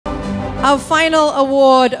Our final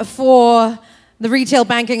award for the Retail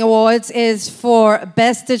Banking Awards is for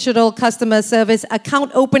Best Digital Customer Service,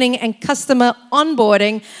 Account Opening and Customer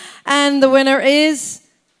Onboarding. And the winner is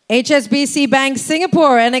HSBC Bank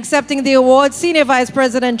Singapore. And accepting the award, Senior Vice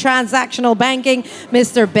President Transactional Banking,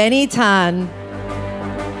 Mr. Benny Tan.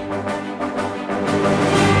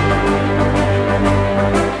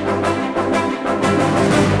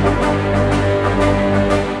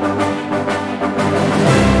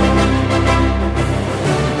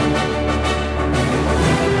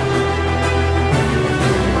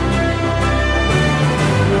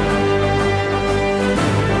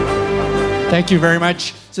 Thank you very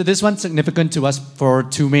much. So this one's significant to us for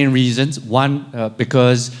two main reasons. One,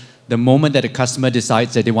 because the moment that a customer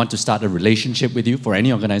decides that they want to start a relationship with you for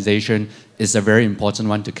any organization is a very important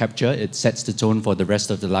one to capture. It sets the tone for the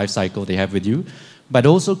rest of the life cycle they have with you. But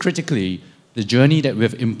also critically, the journey that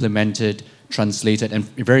we've implemented, translated, and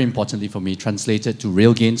very importantly for me, translated to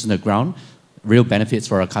real gains on the ground, real benefits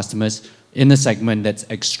for our customers in a segment that's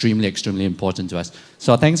extremely, extremely important to us.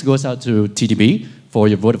 So our thanks goes out to TDB for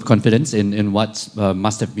your vote of confidence in what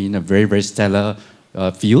must have been a very, very stellar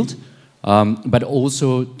field, but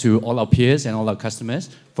also to all our peers and all our customers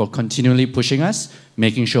for continually pushing us,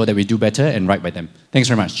 making sure that we do better and right by them. Thanks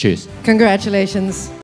very much. Cheers. Congratulations.